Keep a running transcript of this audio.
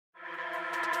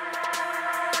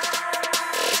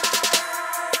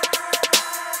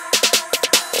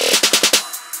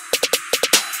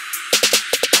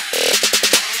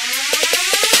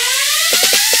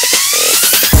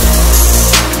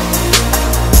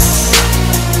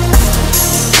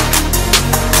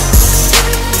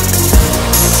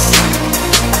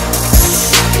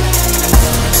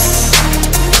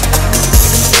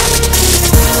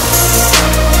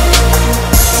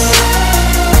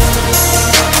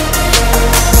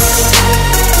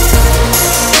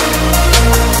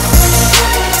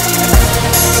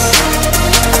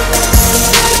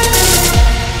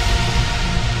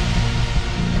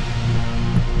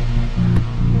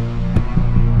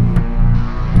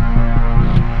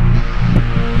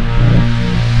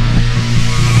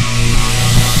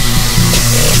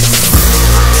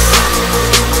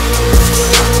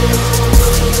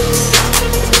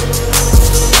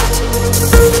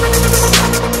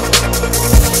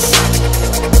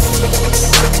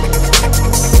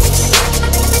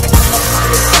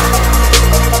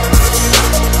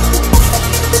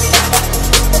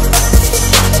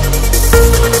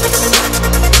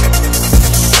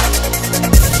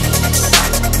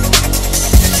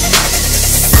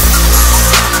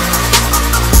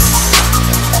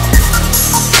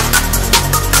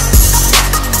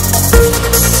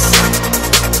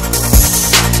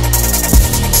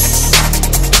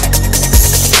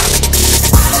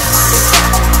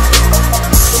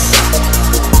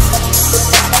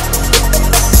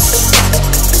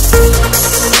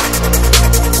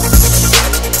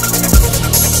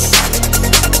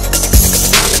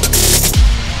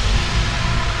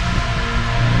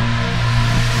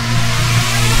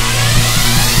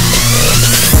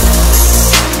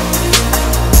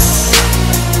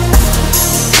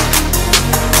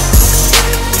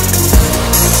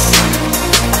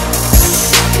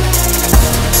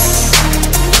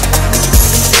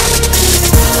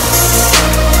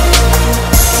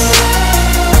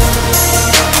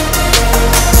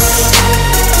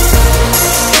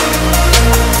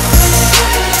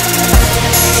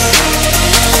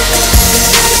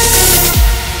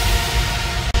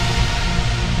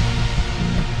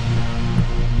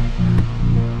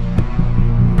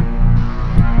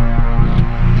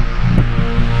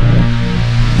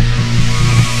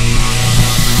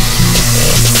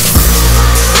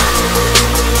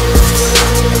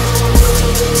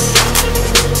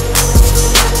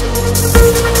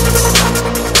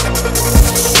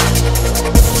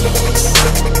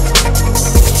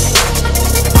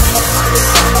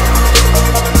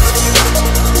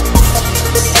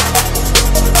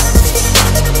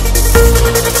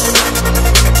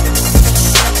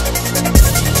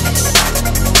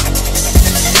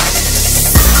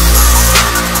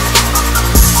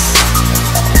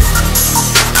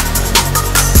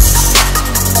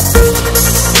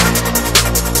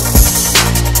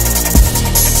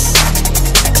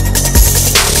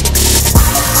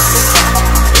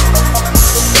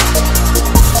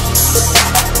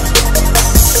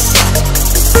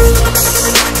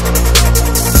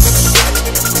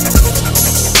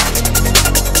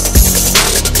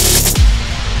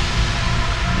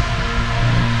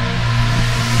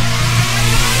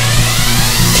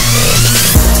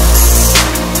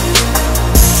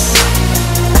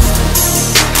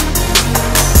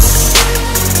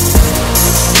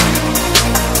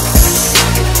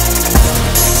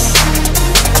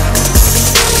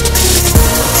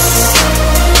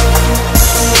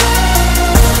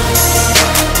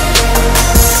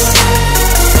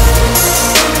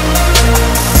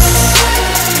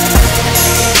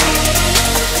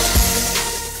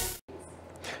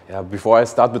before I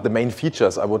start with the main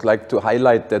features, I would like to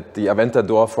highlight that the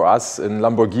Aventador for us in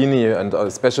Lamborghini, and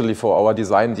especially for our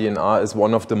design DNA, is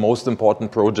one of the most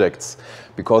important projects,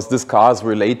 because this car is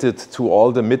related to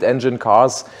all the mid-engine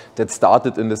cars that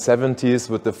started in the 70s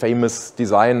with the famous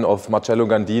design of Marcello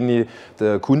Gandini,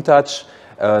 the Countach.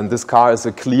 This car is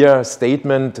a clear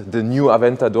statement, the new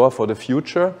Aventador for the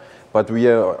future. But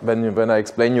when I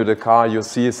explain you the car, you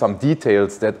see some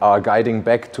details that are guiding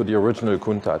back to the original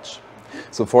Countach.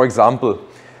 So for example,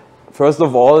 first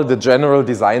of all, the general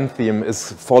design theme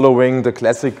is following the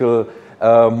classical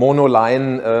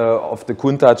monoline of the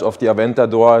Countach, of the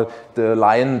Aventador, the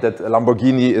line that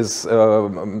Lamborghini is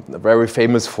very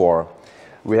famous for.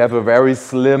 We have a very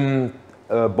slim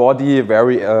body,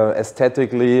 very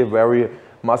aesthetically, very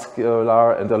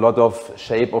muscular, and a lot of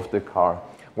shape of the car.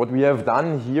 What we have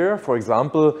done here, for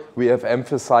example, we have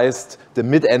emphasized the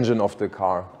mid-engine of the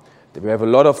car. We have a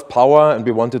lot of power and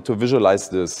we wanted to visualize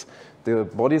this. The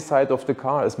body side of the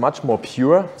car is much more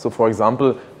pure. So for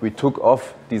example, we took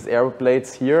off these air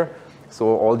plates here.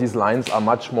 So all these lines are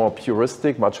much more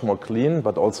puristic, much more clean,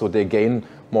 but also they gain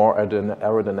more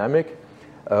aerodynamic.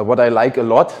 What I like a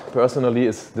lot personally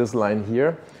is this line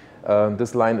here.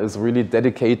 This line is really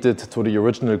dedicated to the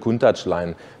original Countach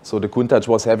line. So the Countach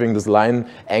was having this line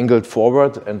angled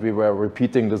forward and we were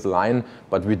repeating this line,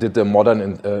 but we did a modern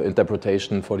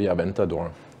interpretation for the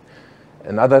Aventador.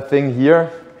 Another thing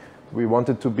here, we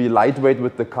wanted to be lightweight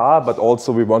with the car, but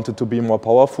also we wanted to be more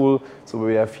powerful. So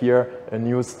we have here a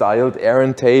new styled air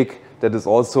intake that is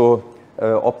also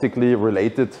optically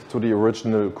related to the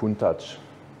original Countach.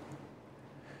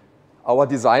 Our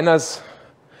designers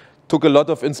took a lot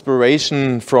of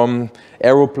inspiration from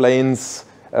aeroplanes.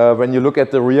 When you look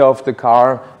at the rear of the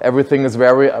car, everything is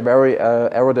very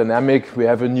aerodynamic. We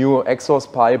have a new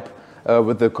exhaust pipe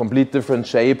with a complete different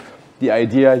shape. The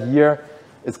idea here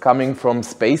is coming from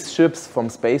spaceships, from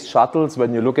space shuttles.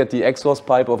 When you look at the exhaust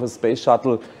pipe of a space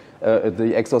shuttle,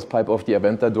 the exhaust pipe of the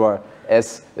Aventador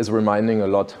S is reminding a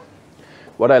lot.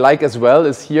 What I like as well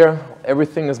is here,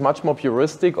 everything is much more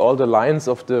puristic. All the lines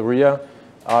of the rear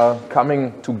are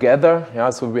coming together.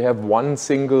 Yeah, so we have one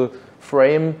single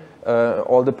frame.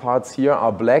 All the parts here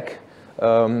are black.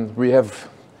 We have,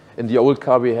 in the old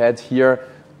car we had here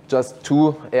just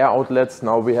two air outlets.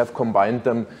 Now we have combined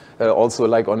them also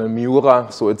like on a Miura.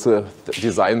 So it's a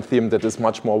design theme that is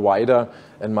much more wider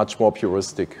and much more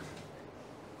puristic.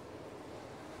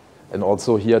 And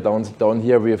also here, down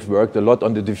here, we have worked a lot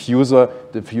on the diffuser.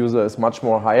 The diffuser is much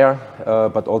more higher,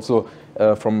 but also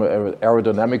from an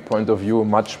aerodynamic point of view,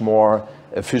 much more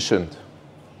efficient.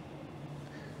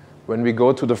 When we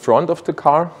go to the front of the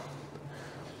car,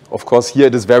 of course, here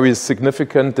it is very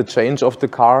significant, the change of the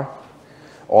car.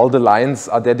 All the lines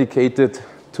are dedicated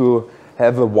to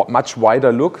have a much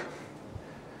wider look.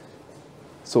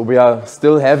 So we are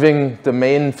still having the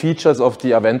main features of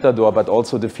the Aventador, but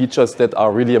also the features that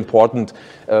are really important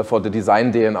for the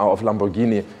design DNA of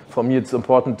Lamborghini. For me, it's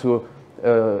important to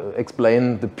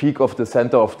explain the peak of the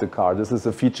center of the car. This is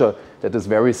a feature that is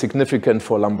very significant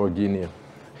for Lamborghini.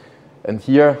 And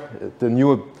here, the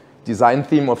new design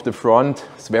theme of the front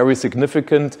is very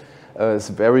significant. It's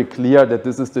very clear that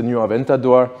this is the new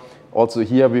Aventador. Also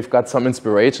here, we've got some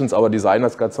inspirations. Our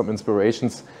designers got some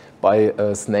inspirations by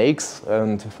snakes,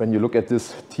 and when you look at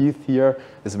this teeth here,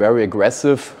 it's very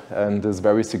aggressive and is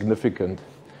very significant.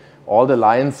 All the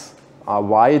lines are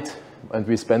wide, and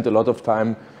we spent a lot of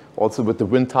time also with the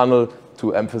wind tunnel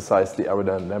to emphasize the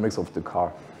aerodynamics of the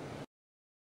car.